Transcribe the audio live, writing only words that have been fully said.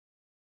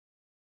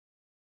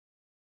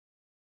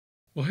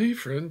Well, hey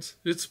friends,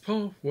 it's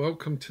Paul.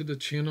 Welcome to the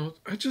channel.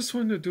 I just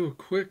wanted to do a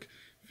quick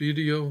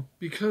video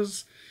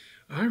because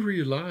I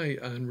rely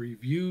on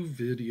review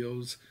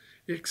videos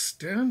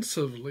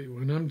extensively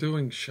when I'm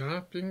doing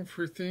shopping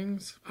for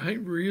things. I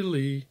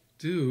really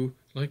do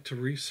like to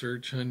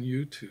research on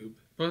YouTube,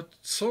 but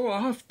so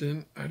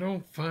often I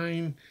don't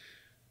find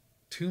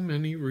too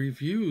many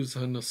reviews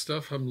on the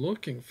stuff I'm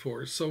looking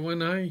for. So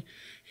when I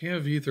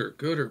have either a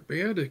good or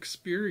bad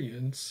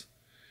experience,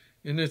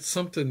 and it's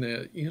something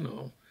that,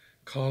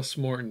 costs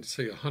more than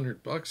say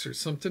 $100 or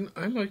something,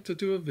 I like to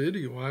do a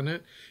video on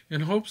it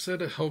in hopes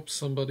that it helps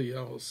somebody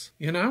else.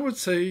 And I would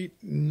say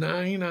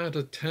 9 out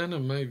of 10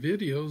 of my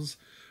videos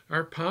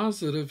are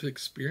positive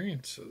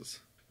experiences.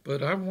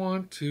 But I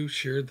want to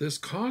share this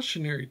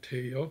cautionary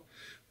tale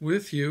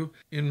with you.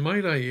 And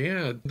might I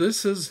add,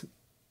 this is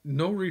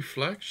no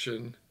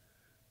reflection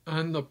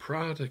on the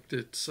product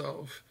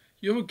itself.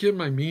 You'll get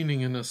my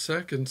meaning in a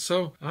second.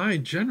 So I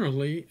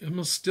generally am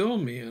a still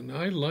man.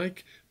 I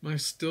like my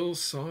still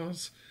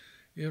saws.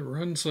 It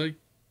runs like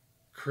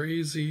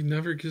crazy,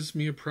 never gives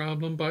me a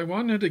problem. But I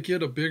wanted to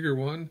get a bigger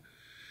one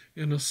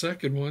and a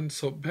second one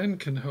so Ben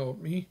can help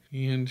me.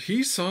 And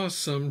he saw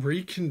some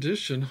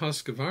reconditioned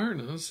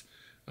Husqvarnas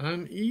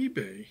on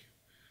eBay.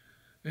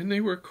 And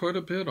they were quite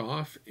a bit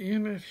off,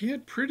 and it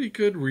had pretty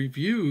good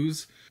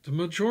reviews. The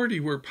majority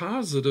were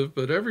positive,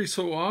 but every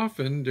so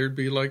often there'd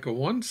be like a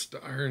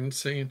 1-star and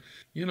saying,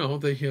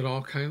 they had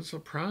all kinds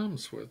of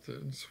problems with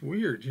it. It's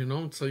weird,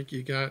 it's like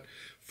you got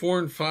 4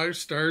 and 5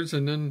 stars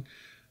and then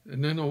a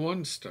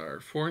 1-star,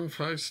 4 and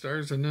 5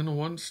 stars and then a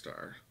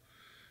 1-star.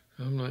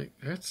 I'm like,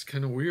 that's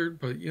kind of weird,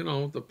 but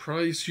the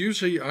price,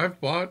 usually I've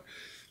bought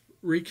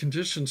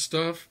reconditioned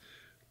stuff,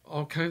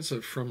 all kinds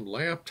of, from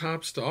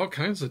laptops to all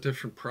kinds of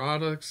different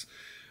products.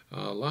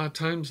 A lot of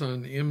times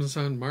on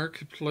Amazon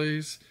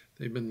Marketplace,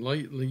 they've been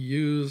lightly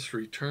used,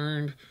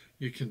 returned.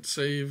 You can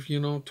save,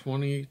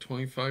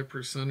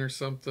 20-25% or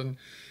something.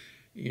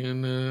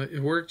 And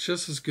it worked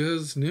just as good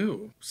as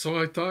new. So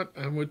I thought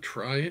I would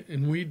try it,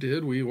 and we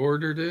did. We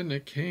ordered it, and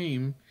it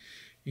came.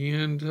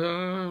 And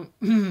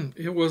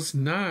it was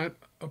not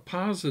a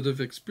positive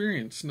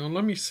experience. Now,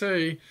 let me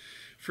say,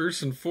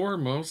 first and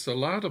foremost, a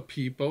lot of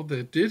people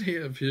that did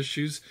have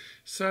issues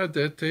said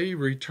that they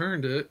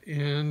returned it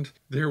and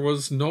there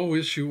was no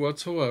issue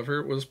whatsoever.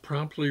 It was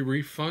promptly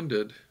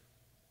refunded.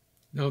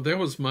 Now, that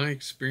was my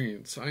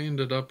experience. I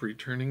ended up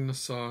returning the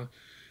saw,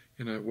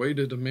 and I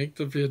waited to make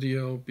the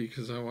video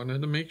because I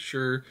wanted to make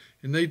sure,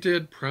 and they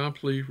did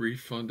promptly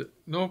refund it.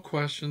 No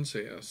questions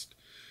asked.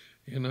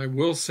 And I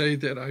will say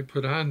that I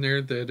put on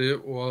there that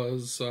it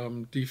was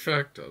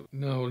defective.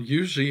 Now,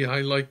 usually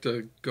I like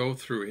to go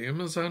through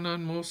Amazon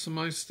on most of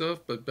my stuff,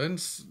 but Ben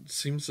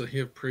seems to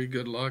have pretty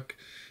good luck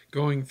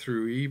going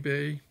through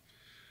eBay.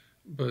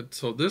 But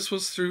so this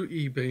was through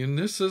eBay, and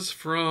this is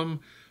from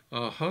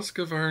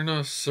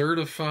Husqvarna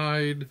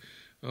certified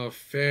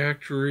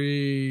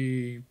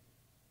factory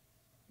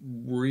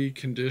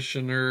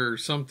reconditioner or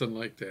something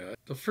like that.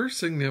 The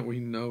first thing that we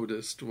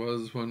noticed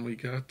was when we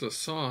got the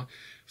saw,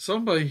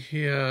 somebody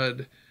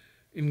had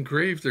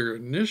engraved their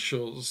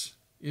initials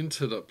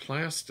into the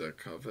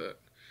plastic of it.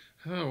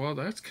 Oh, well,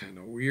 that's kind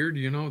of weird,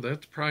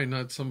 that's probably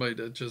not somebody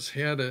that just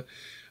had it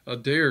a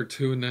day or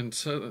two and then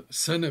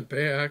sent it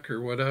back or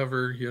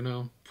whatever,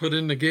 put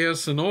in the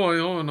gas and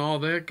oil and all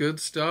that good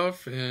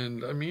stuff.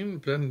 And I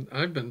mean,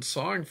 I've been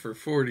sawing for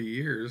 40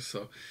 years,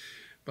 so,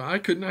 but I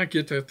could not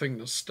get that thing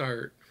to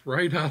start.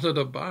 Right out of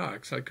the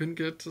box, I couldn't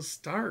get it to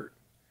start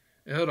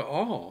at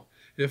all.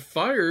 It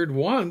fired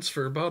once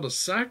for about a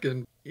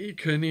second. You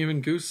couldn't even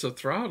goose the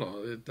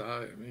throttle. It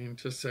died. I mean,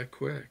 just that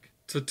quick.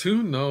 To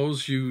tune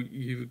those,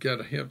 you got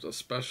to have the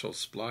special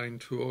spline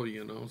tool,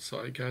 so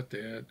I got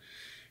that.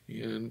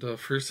 And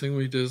first thing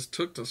we did is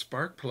took the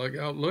spark plug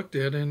out, looked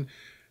at it, and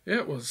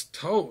it was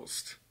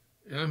toast.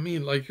 I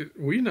mean, like,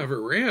 we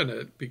never ran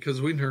it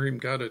because we never even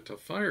got it to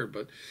fire,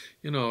 but,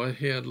 it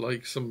had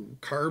like some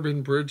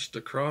carbon bridged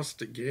across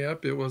the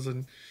gap. It was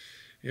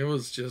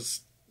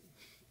just,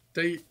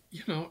 they,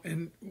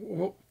 and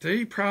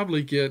they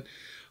probably get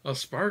a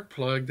spark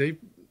plug.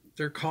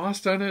 Their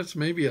cost on it's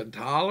maybe $1,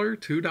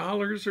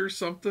 $2 or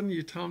something.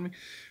 You tell me,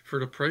 for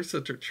the price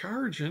that they're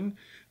charging,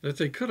 that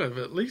they could have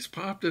at least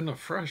popped in a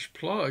fresh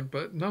plug,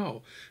 but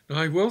no. Now,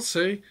 I will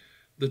say,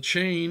 the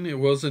chain, it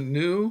wasn't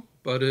new,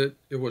 but it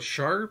was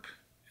sharp.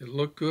 It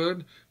looked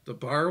good. The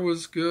bar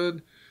was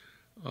good.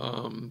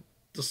 The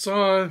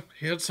saw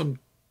had some,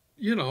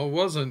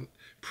 wasn't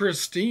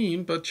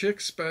pristine, but you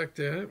expect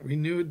that. We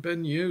knew it had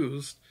been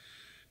used.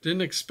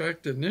 Didn't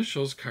expect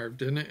initials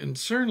carved in it, and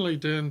certainly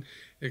didn't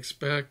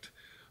expect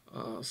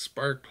a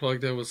spark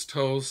plug that was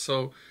toast.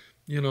 So,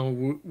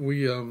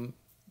 we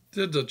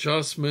did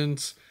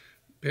adjustments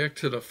back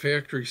to the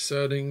factory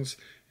settings,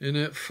 and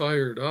it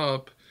fired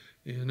up.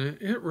 And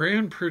it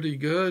ran pretty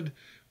good.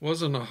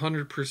 Wasn't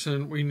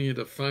 100%. We need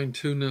to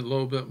fine-tune it a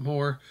little bit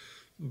more.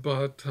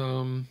 But,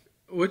 putting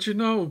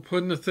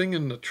the thing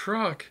in the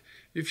truck,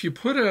 if you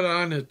put it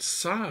on its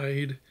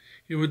side,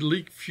 it would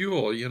leak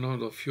fuel,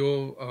 the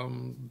fuel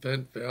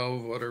vent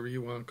valve, whatever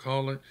you want to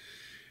call it.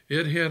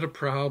 it had a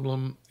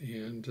problem,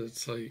 and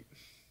it's like,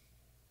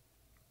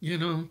 you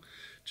know,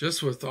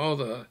 just with all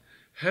the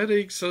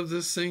headaches of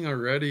this thing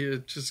already,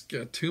 it just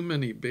got too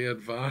many bad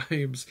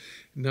vibes.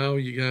 Now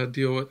you got to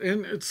deal with,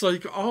 and it's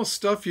like all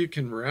stuff you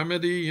can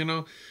remedy,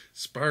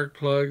 spark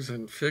plugs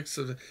and fix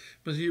it,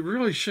 but you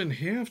really shouldn't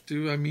have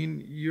to. I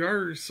mean, you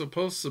are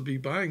supposed to be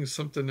buying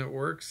something that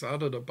works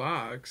out of the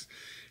box,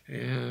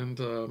 and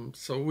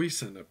so we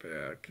sent it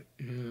back.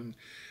 And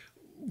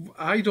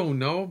I don't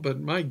know, but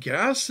my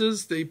guess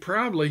is they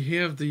probably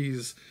have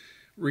these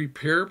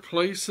repair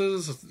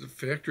places,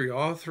 factory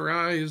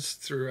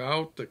authorized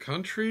throughout the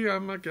country,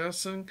 I'm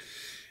guessing.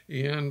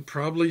 And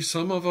probably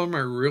some of them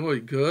are really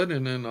good,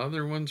 and then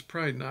other ones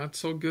probably not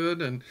so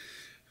good. And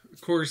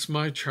of course,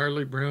 my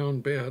Charlie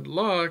Brown bad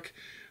luck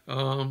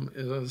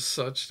is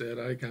such that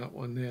I got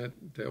one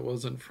that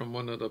wasn't from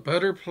one of the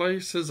better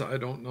places. I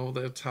don't know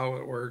that's how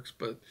it works,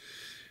 but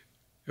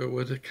it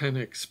would kind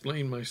of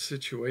explain my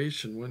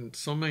situation when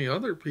so many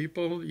other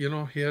people,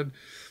 had.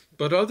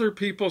 But other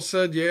people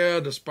said, yeah,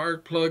 the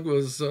spark plug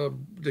was,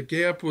 the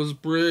gap was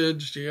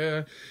bridged.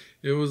 Yeah,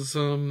 it was,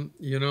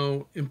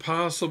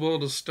 impossible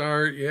to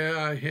start. Yeah,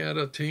 I had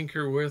a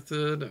tinker with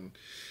it. And,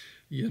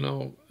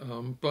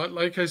 but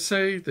like I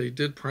say, they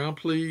did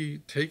promptly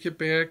take it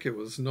back. It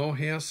was no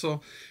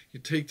hassle. You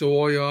take the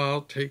oil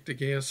out, take the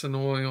gas and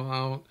oil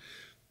out,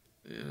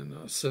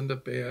 and send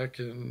it back.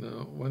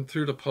 And went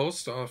through the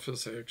post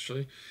office,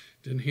 actually.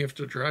 Didn't have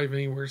to drive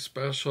anywhere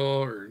special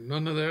or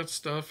none of that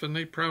stuff, and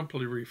they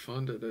promptly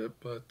refunded it.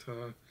 But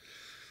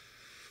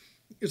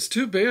it's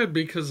too bad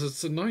because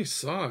it's a nice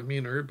saw. I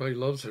mean, everybody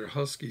loves their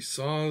Husky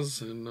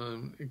saws, and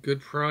a good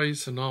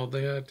price and all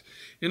that.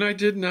 And I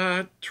did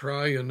not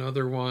try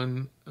another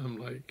one. I'm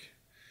like,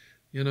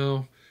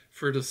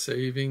 for the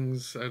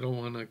savings, I don't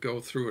want to go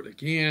through it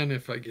again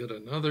if I get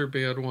another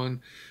bad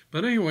one.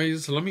 But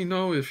anyways, let me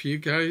know if you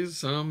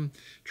guys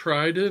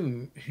tried it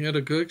and had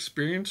a good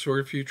experience, or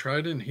if you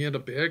tried it and had a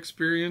bad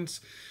experience.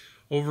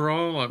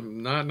 Overall,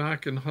 I'm not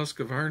knocking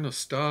Husqvarna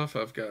stuff.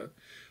 I've got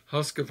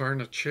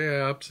Husqvarna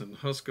chaps and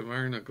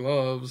Husqvarna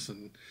gloves,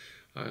 and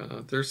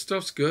their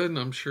stuff's good, and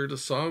I'm sure the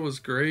saw was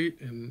great,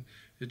 and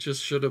it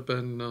just should have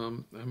been,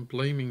 I'm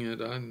blaming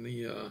it on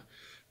the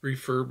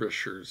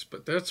refurbishers.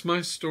 But that's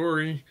my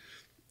story,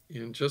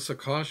 and just a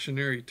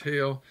cautionary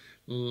tale.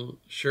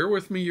 Share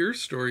with me your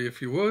story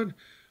if you would.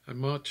 I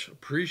much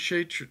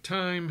appreciate your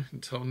time.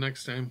 Until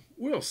next time,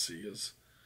 we'll see yous.